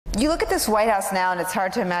You look at this White House now, and it's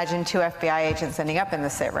hard to imagine two FBI agents ending up in the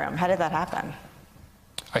sit room. How did that happen?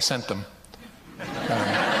 I sent them.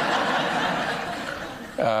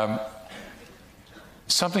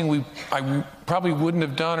 Something I probably wouldn't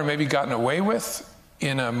have done or maybe gotten away with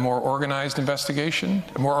in a more organized investigation,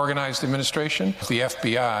 a more organized administration. The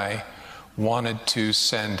FBI wanted to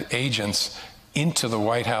send agents into the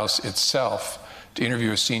White House itself to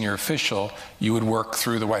interview a senior official. You would work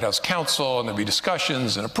through the White House counsel, and there'd be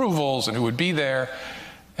discussions and approvals and who would be there.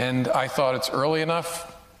 And I thought, it's early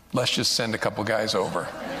enough, let's just send a couple guys over.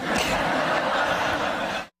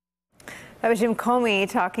 That was Jim Comey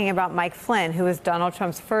talking about Mike Flynn, who was Donald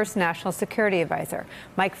Trump's first national security advisor.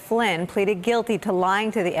 Mike Flynn pleaded guilty to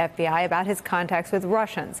lying to the FBI about his contacts with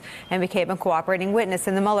Russians and became a cooperating witness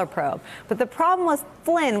in the Mueller probe. But the problem with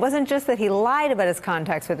Flynn wasn't just that he lied about his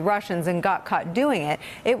contacts with Russians and got caught doing it.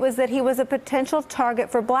 It was that he was a potential target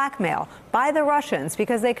for blackmail by the Russians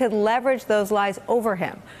because they could leverage those lies over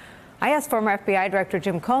him. I asked former FBI Director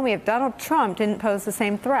Jim Comey if Donald Trump didn't pose the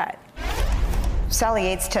same threat. Sally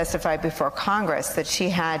Yates testified before Congress that she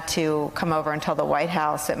had to come over and tell the White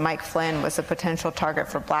House that Mike Flynn was a potential target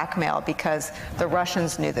for blackmail because the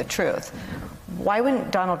Russians knew the truth. Why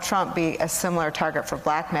wouldn't Donald Trump be a similar target for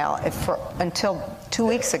blackmail if until 2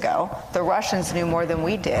 weeks ago, the Russians knew more than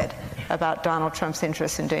we did about Donald Trump's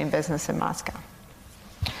interest in doing business in Moscow?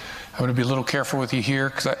 I'm going to be a little careful with you here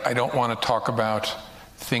because I don't want to talk about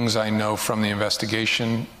things I know from the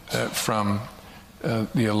investigation, from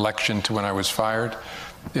the election to when I was fired.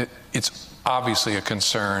 It's obviously a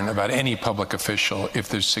concern about any public official if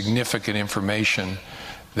there's significant information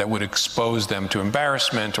that would expose them to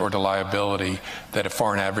embarrassment or to liability that a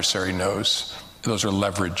foreign adversary knows. Those are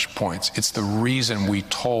leverage points. It's the reason we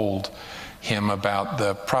told him about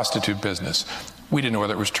the prostitute business. We didn't know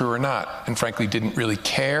whether it was true or not, and frankly didn't really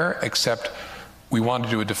care, except we wanted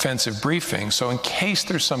to do a defensive briefing. So in case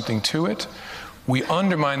there's something to it, we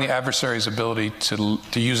undermine the adversary's ability to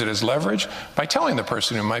use it as leverage by telling the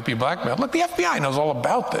person who might be blackmailed, look, the FBI knows all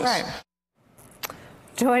about this. Right.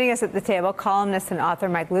 Joining us at the table, columnist and author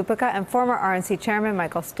Mike Lupica and former RNC chairman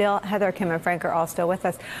Michael Steele. Heather, Kim, and Frank are all still with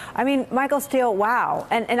us. I mean, Michael Steele, wow.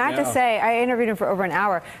 And I have to say, I interviewed him for over an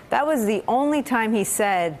hour. That was the only time he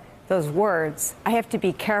said those words. I have to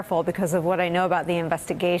be careful because of what I know about the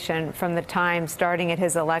investigation from the time starting at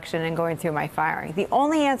his election and going through my firing. The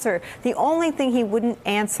only thing he wouldn't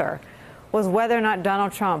answer was whether or not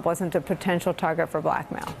Donald Trump wasn't a potential target for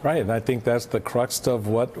blackmail. Right, and I think that's the crux of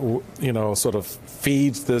what, sort of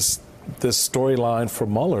feeds this storyline for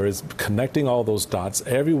Mueller, is connecting all those dots.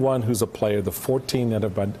 Everyone who's a player, the 14 that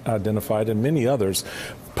have been identified and many others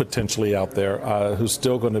potentially out there who's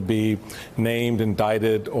still going to be named,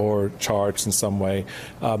 indicted, or charged in some way,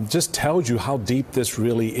 just tells you how deep this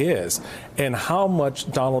really is and how much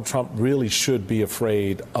Donald Trump really should be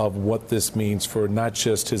afraid of what this means for not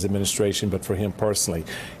just his administration, but for him personally.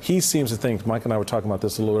 He seems to think, Mike and I were talking about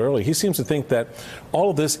this a little earlier, he seems to think that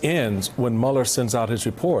all of this ends when Mueller sends out his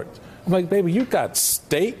report. I'm like, baby, you've got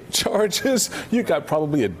state charges. You've got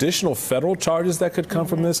probably additional federal charges that could come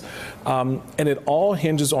from this. And it all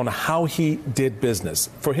hinges on how he did business.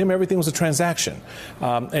 For him, everything was a transaction.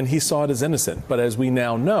 And he saw it as innocent. But as we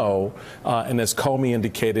now know, and as Comey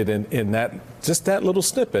indicated in that, just that little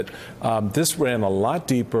snippet, this ran a lot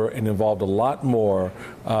deeper and involved a lot more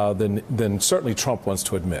than certainly Trump wants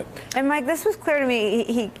to admit. And Mike, this was clear to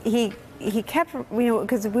me. He kept,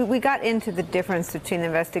 because we got into the difference between the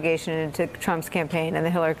investigation into Trump's campaign and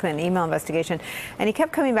the Hillary Clinton email investigation, and he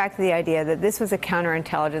kept coming back to the idea that this was a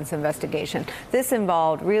counterintelligence investigation. This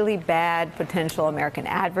involved really bad potential American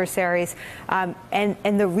adversaries, and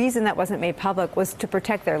the reason that wasn't made public was to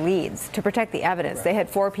protect their leads, to protect the evidence. Right. They had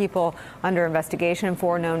 4 people under investigation,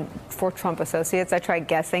 4 Trump associates. I tried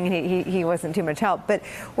guessing, and he wasn't too much help. But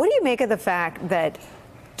what do you make of the fact that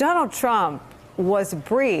Donald Trump was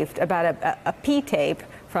briefed about a P-tape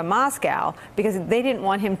from Moscow because they didn't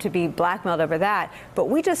want him to be blackmailed over that? But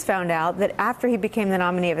we just found out that after he became the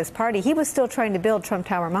nominee of his party, he was still trying to build Trump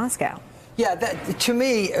Tower Moscow. Yeah, to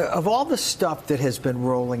me, of all the stuff that has been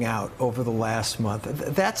rolling out over the last month,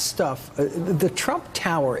 that stuff, the Trump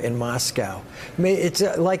Tower in Moscow, it's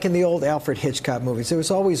like in the old Alfred Hitchcock movies. There was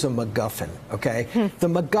always a MacGuffin, okay? The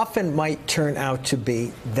MacGuffin might turn out to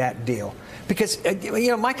be that deal. Because,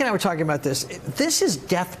 Mike and I were talking about this. This is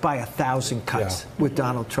death by 1,000 cuts with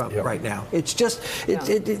Donald Trump right now. It's just,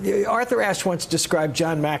 Arthur Ashe once described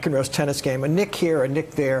John McEnroe's tennis game, a nick here, a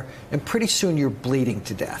nick there, and pretty soon you're bleeding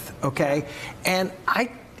to death, okay? And I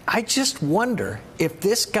just wonder if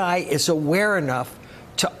this guy is aware enough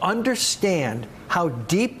to understand how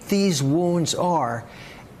deep these wounds are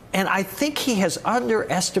And I think he has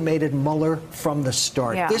underestimated Mueller from the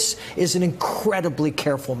start. Yeah. This is an incredibly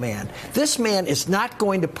careful man. This man is not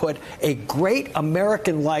going to put a great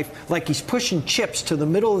American life like he's pushing chips to the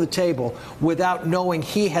middle of the table without knowing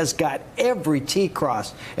he has got every T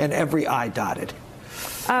crossed and every I dotted.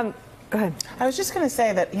 Go ahead. I was just going to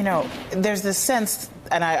say that, you know, there's this sense,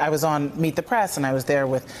 and I was on Meet the Press, and I was there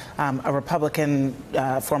with a Republican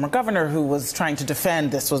former governor who was trying to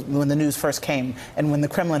defend this was when the news first came, and when the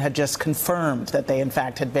Kremlin had just confirmed that they, in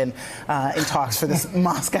fact, had been in talks for this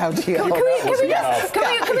Moscow deal. Can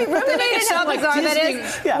we ruminate how bizarre that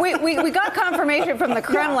is? Yeah. We got confirmation from the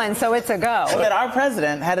Kremlin, so it's a go. That our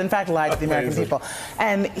president had, in fact, lied to the American people.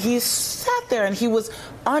 And he sat there and he was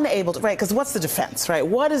unable to, right, because what's the defense, right?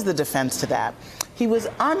 What is the defense to that? He was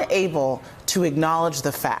unable to acknowledge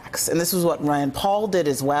the facts. And this is what Rand Paul did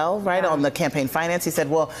as well, right, on the campaign finance. He said,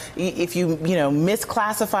 well, if you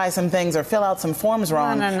misclassify some things or fill out some forms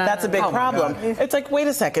wrong, that's a big problem. It's like, wait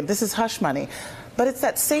a second, this is hush money. But it's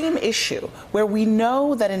that same issue where we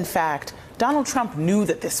know that, in fact, Donald Trump knew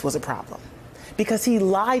that this was a problem, because he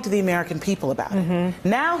lied to the American people about it.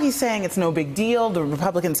 Now he's saying it's no big deal. The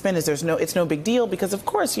Republican spin is it's no big deal because, of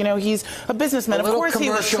course, you know, he's a businessman. Of course he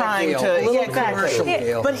was trying to.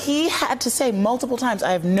 Exactly. But he had to say multiple times,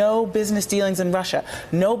 I have no business dealings in Russia.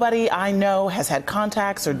 Nobody I know has had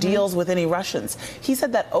contacts or deals with any Russians. He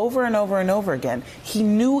said that over and over and over again. He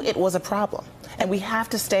knew it was a problem. And we have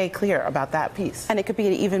to stay clear about that piece. And it could be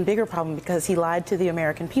an even bigger problem because he lied to the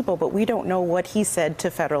American people, but we don't know what he said to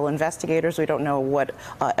federal investigators. We don't know what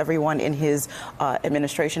everyone in his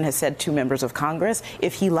administration has said to members of Congress.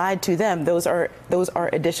 If he lied to them, those are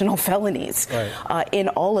additional felonies in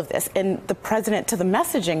all of this. And the president, to the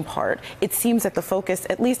messaging part, it seems that the focus,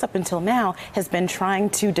 at least up until now, has been trying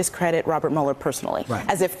to discredit Robert Mueller personally,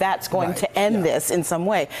 as if that's going to end this in some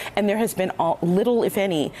way. And there has been little, if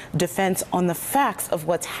any, defense on the facts of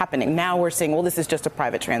what's happening. Now we're saying, well, this is just a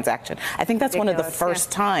private transaction. I think that's one of the first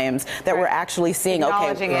times that we're actually seeing,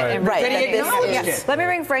 Let me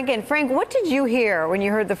bring Frank in. Frank, what did you hear when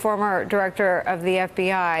you heard the former director of the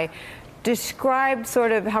FBI describe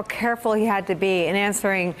sort of how careful he had to be in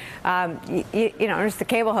answering, just the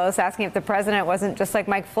cable host asking if the president wasn't just like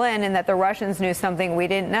Mike Flynn and that the Russians knew something we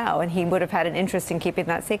didn't know, and he would have had an interest in keeping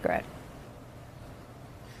that secret?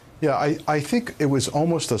 Yeah, I think it was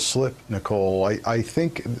almost a slip, Nicolle. I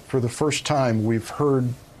think for the first time we've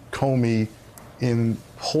heard Comey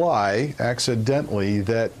imply accidentally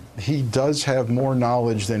that he does have more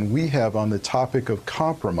knowledge than we have on the topic of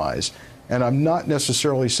compromise. And I'm not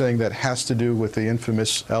necessarily saying that has to do with the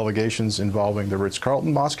infamous allegations involving the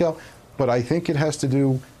Ritz-Carlton Moscow, but I think it has to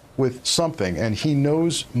do with something. And he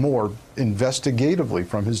knows more investigatively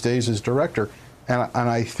from his days as director. And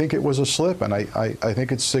I think it was a slip, and I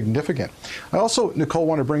think it's significant. I also, Nicolle,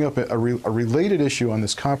 want to bring up a related issue on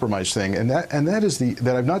this compromise thing, and that is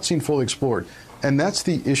that I've not seen fully explored, and that's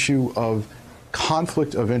the issue of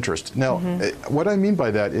conflict of interest. Now, what I mean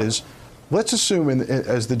by that is, let's assume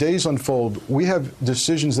as the days unfold, we have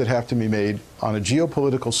decisions that have to be made on a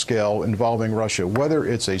geopolitical scale involving Russia, whether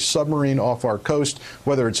it's a submarine off our coast,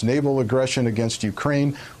 whether it's naval aggression against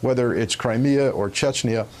Ukraine, whether it's Crimea or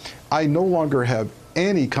Chechnya. I no longer have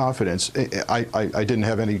any confidence, I didn't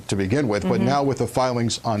have any to begin with, but now with the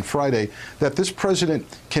filings on Friday, that this president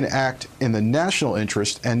can act in the national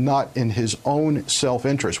interest and not in his own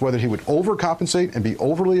self-interest, whether he would overcompensate and be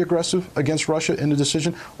overly aggressive against Russia in a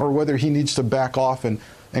decision, or whether he needs to back off and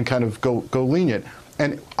kind of go lenient.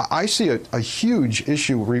 And I see a huge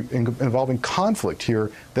issue involving conflict here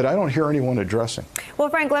that I don't hear anyone addressing. Well,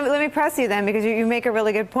 Frank, let me press you then, because you make a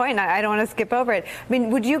really good point. I don't want to skip over it. I mean,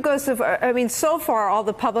 would you go so far? I mean, so far, all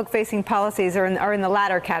the public-facing policies are in the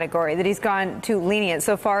latter category, that he's gone too lenient,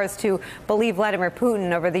 so far as to believe Vladimir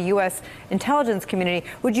Putin over the U.S. intelligence community.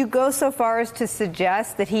 Would you go so far as to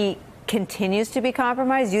suggest that he continues to be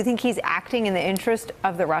compromised? Do you think he's acting in the interest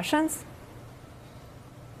of the Russians?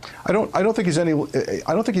 I don't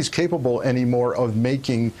think he's capable anymore of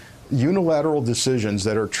making unilateral decisions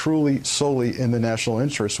that are truly solely in the national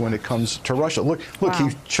interest when it comes to Russia. Look, he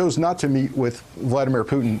chose not to meet with Vladimir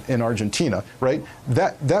Putin in Argentina, right?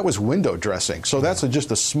 That was window dressing. So that's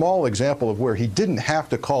just a small example of where he didn't have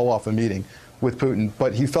to call off a meeting with Putin,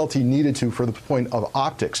 but he felt he needed to for the point of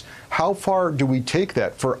optics. How far do we take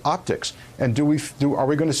that for optics? And are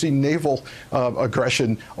we going to see naval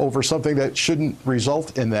aggression over something that shouldn't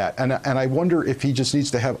result in that? And I wonder if he just needs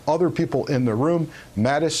to have other people in the room,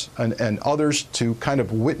 Mattis and others, to kind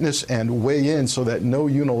of witness and weigh in so that no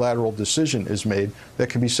unilateral decision is made that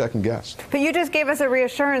can be second guessed. But you just gave us a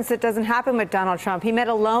reassurance that doesn't happen with Donald Trump. He met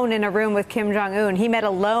alone in a room with Kim Jong-un. He met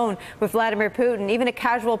alone with Vladimir Putin. Even a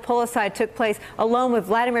casual pull-aside took place alone with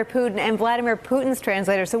Vladimir Putin and Vladimir Putin's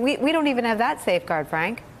translator. So we don't even have that safeguard,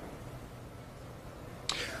 Frank.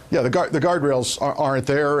 Yeah, the guardrails aren't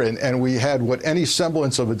there, and we had what any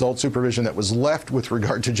semblance of adult supervision that was left with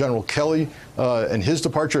regard to General Kelly and his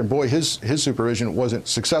departure, and boy, his supervision wasn't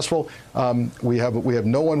successful. We have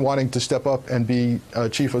no one wanting to step up and be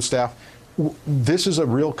chief of staff. This is a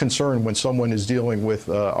real concern when someone is dealing with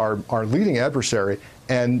our leading adversary,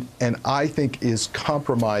 and I think is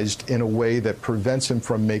compromised in a way that prevents him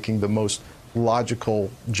from making the most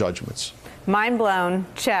logical judgments. Mind blown.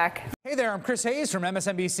 Check. Hey there, I'm Chris Hayes from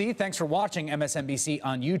MSNBC. Thanks for watching MSNBC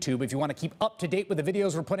on YouTube. If you want to keep up to date with the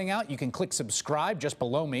videos we're putting out, you can click subscribe just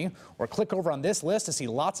below me, or click over on this list to see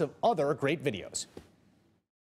lots of other great videos.